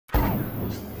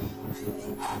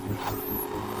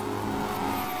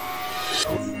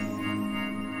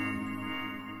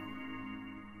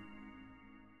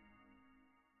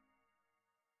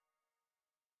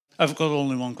I've got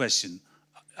only one question.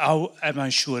 How am I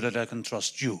sure that I can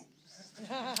trust you?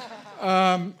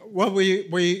 Well,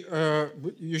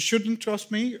 you shouldn't trust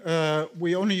me.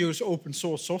 We only use open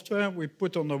source software. We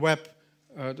put on the web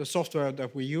the software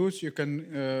that we use. You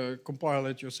can compile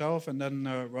it yourself and then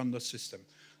run the system.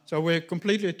 So we're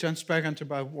completely transparent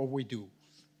about what we do.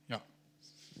 Yeah.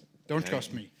 Don't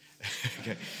trust me.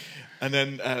 Okay. And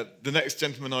then the next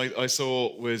gentleman I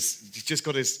saw was, he just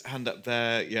got his hand up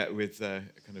there, yeah, with a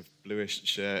kind of bluish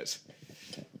shirt.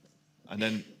 And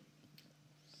then,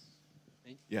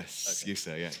 yes, okay. You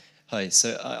sir, yeah. Hi,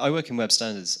 so I work in web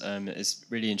standards. It's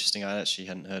really interesting. I actually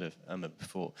hadn't heard of it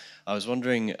before. I was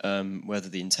wondering whether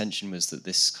the intention was that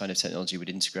this kind of technology would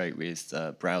integrate with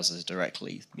browsers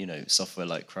directly, you know, software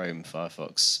like Chrome,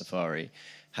 Firefox, Safari,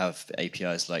 have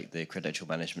APIs like the credential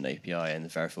management API and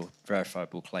the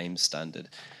verifiable claims standard.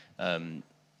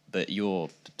 But your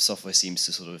software seems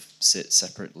to sort of sit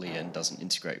separately and doesn't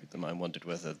integrate with them. I wondered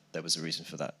whether there was a reason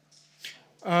for that.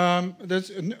 That's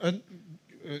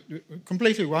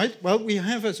completely right. Well, we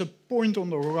have as a point on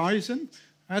the horizon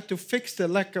to fix the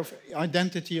lack of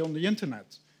identity on the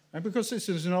internet. Because this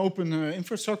is an open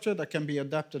infrastructure that can be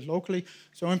adapted locally.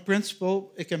 So in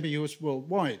principle, it can be used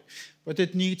worldwide. But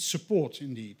it needs support,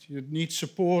 indeed. It needs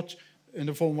support in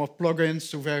the form of plugins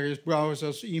to various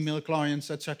browsers, email clients,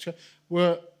 etc.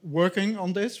 We're working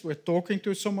on this. We're talking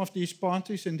to some of these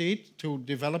parties, indeed, to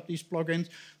develop these plugins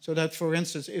so that, for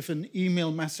instance, if an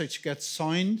email message gets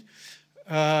signed,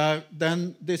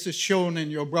 then this is shown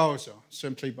in your browser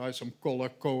simply by some color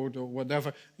code or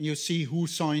whatever. You see who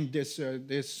signed this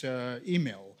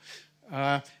email.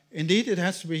 Indeed, it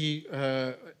has to be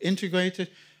integrated.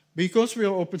 Because we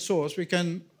are open source, we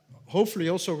can hopefully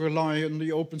also rely on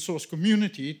the open source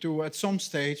community to, at some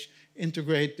stage,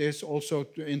 integrate this also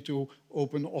into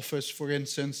Open Office, for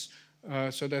instance,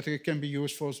 so that it can be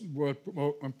used for word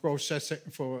processing,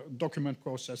 for document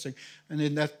processing. And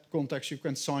in that context, you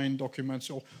can sign documents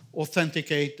or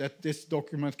authenticate that this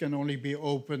document can only be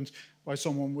opened by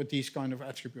someone with these kind of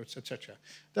attributes, etc.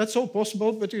 That's all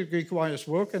possible, but it requires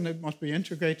work and it must be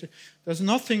integrated. There's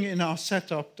nothing in our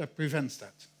setup that prevents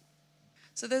that.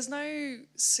 So there's no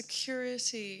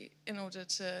security in order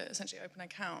to essentially open an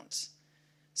account.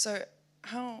 So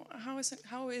how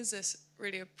is this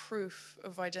really a proof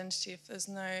of identity if there's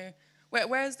no...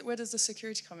 Where does the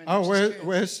security come in? Oh,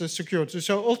 where's the security?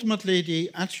 So ultimately, the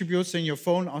attributes in your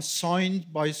phone are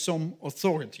signed by some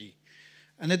authority.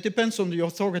 And it depends on the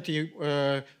authority,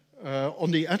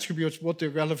 on the attributes, what the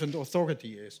relevant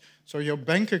authority is. So your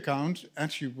bank account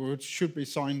attributes should be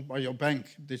signed by your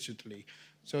bank digitally.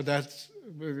 So that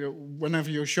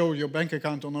whenever you show your bank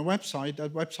account on a website,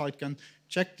 that website can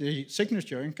check the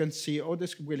signature and can see, oh,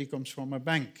 this really comes from a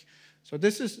bank. So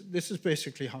this is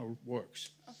basically how it works.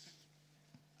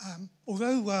 Okay.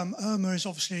 Although IRMA is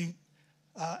obviously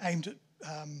aimed at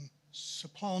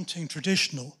supplanting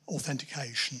traditional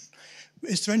authentication,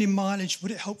 is there any mileage?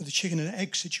 Would it help with the chicken and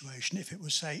egg situation if it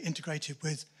was, say, integrated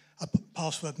with a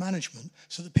password management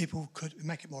so that people could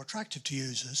make it more attractive to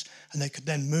users and they could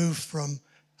then move from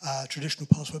traditional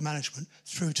password management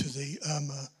through to the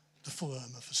IRMA, the full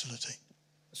IRMA facility?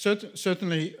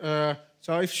 Certainly.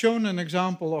 So I've shown an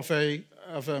example of a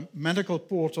medical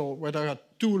portal where there are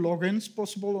 2 logins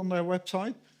possible on their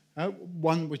website,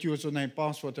 one with username,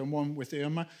 password, and one with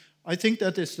IRMA. I think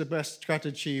that is the best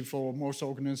strategy for most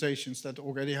organizations that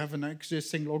already have an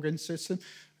existing login system.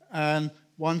 And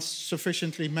once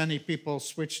sufficiently many people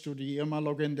switch to the IRMA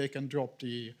login, they can drop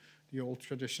the old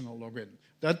traditional login.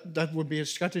 That would be a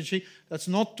strategy. That's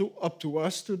not up to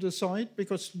us to decide,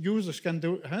 because users can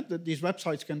do, these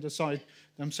websites can decide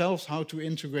themselves how to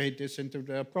integrate this into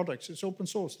their products. It's open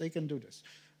source, they can do this.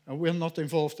 We're not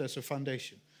involved as a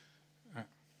foundation.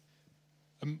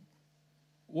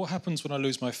 What happens when I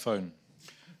lose my phone?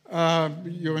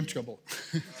 You're in trouble.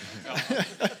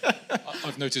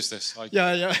 I've noticed this. I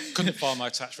couldn't file my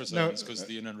tax returns because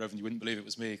the Inland Revenue wouldn't believe it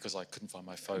was me because I couldn't find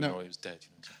my phone or it was dead.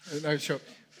 You know, no, sure.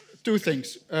 2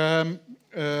 things.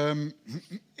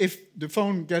 If the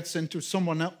phone gets into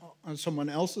someone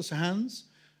else's hands,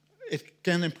 it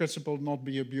can in principle not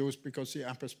be abused because the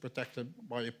app is protected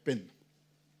by a PIN.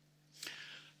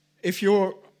 If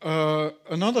you're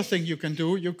another thing you can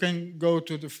do, you can go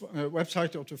to the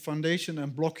website of the foundation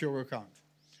and block your account.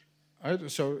 Right?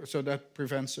 So that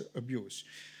prevents abuse.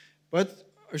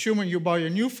 But assuming you buy a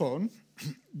new phone,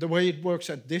 the way it works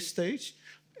at this stage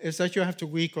is that you have to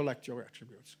recollect your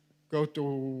attributes go to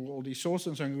all these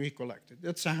sources and recollect it.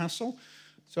 It's a hassle.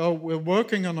 So we're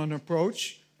working on an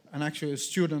approach, and actually a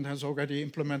student has already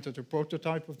implemented a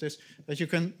prototype of this, that you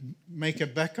can make a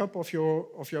backup of your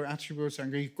attributes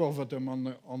and recover them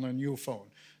on a new phone.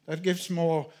 That gives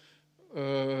more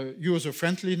user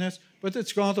friendliness, but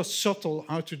it's rather subtle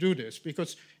how to do this,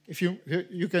 because if you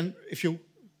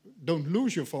don't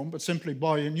lose your phone but simply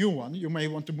buy a new one, you may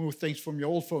want to move things from your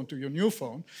old phone to your new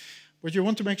phone, but you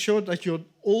want to make sure that your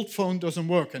old phone doesn't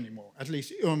work anymore. At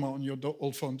least Irma on your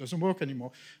old phone doesn't work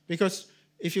anymore, because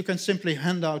if you can simply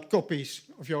hand out copies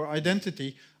of your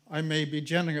identity, I may be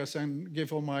generous and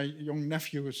give all my young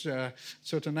nephews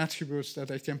certain attributes that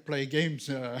they can play games,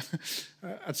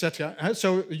 etc.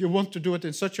 So you want to do it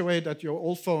in such a way that your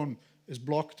old phone is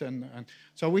blocked. And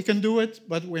so we can do it,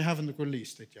 but we haven't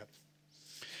released it yet.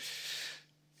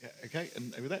 Yeah, okay,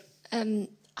 and over there.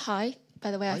 Hi,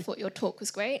 by the way, I thought your talk was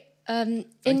great. In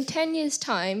 10 years'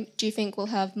 time, do you think we'll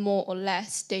have more or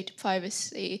less data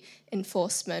privacy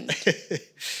enforcement?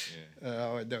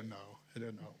 I don't know.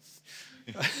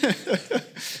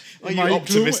 Are you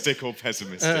optimistic or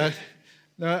pessimistic?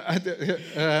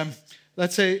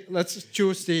 Let's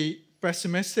choose the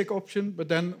pessimistic option, but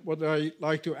then what I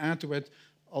like to add to it,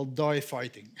 I'll die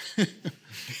fighting.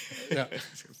 Yeah.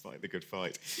 Fight the good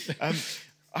fight.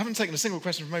 I haven't taken a single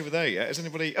question from over there yet. Is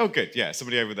anybody? Oh, good. Yeah,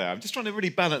 somebody over there. I'm just trying to really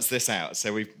balance this out.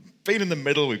 So we've been in the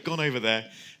middle. We've gone over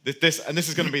there. This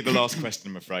is going to be the last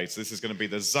question, I'm afraid. So this is going to be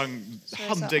the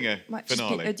humdinger might finale.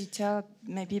 Just be a detail,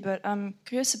 maybe, but I'm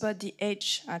curious about the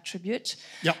age attribute.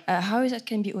 Yeah. How that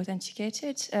can be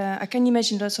authenticated? I can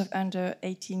imagine lots of under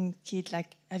 18 kids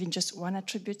like having just one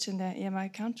attribute in their EMI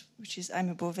account, which is I'm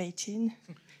above 18.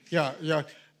 Yeah.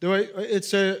 The way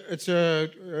it's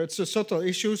a subtle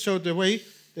issue. So the way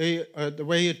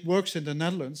it works in the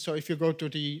Netherlands, so if you go to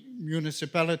the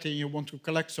municipality and you want to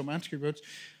collect some attributes,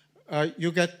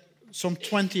 you get some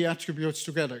 20 attributes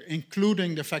together,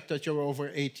 including the fact that you're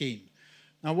over 18.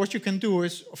 Now, what you can do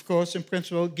is, of course, in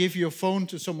principle, give your phone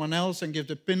to someone else and give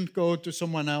the PIN code to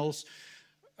someone else.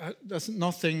 There's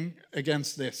nothing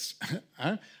against this.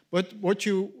 But what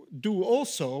you do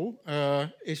also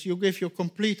is you give your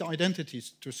complete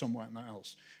identities to someone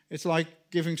else. It's like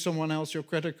giving someone else your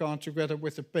credit card together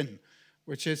with a PIN,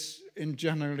 which is in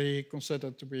generally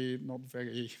considered to be not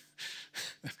very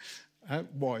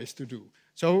wise to do.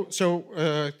 So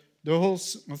the whole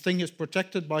thing is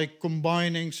protected by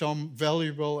combining some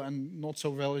valuable and not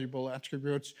so valuable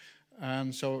attributes,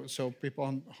 and so people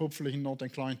are hopefully not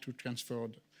inclined to transfer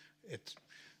it.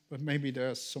 But maybe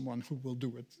there's someone who will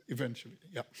do it eventually.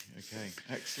 Yeah. Okay,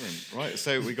 excellent. Right,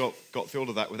 so we got through all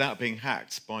of that without being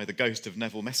hacked by the ghost of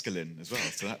Neville Mescaline as well.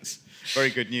 So that's very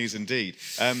good news indeed.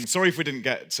 Sorry if we didn't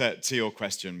get to your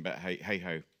question, but hey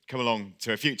ho. Come along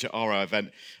to a future RO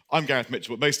event. I'm Gareth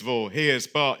Mitchell, but most of all, here's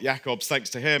Bart Jacobs. Thanks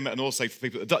to him and also to the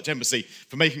people at the Dutch Embassy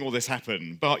for making all this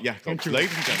happen. Bart Jacobs,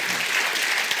 ladies and gentlemen.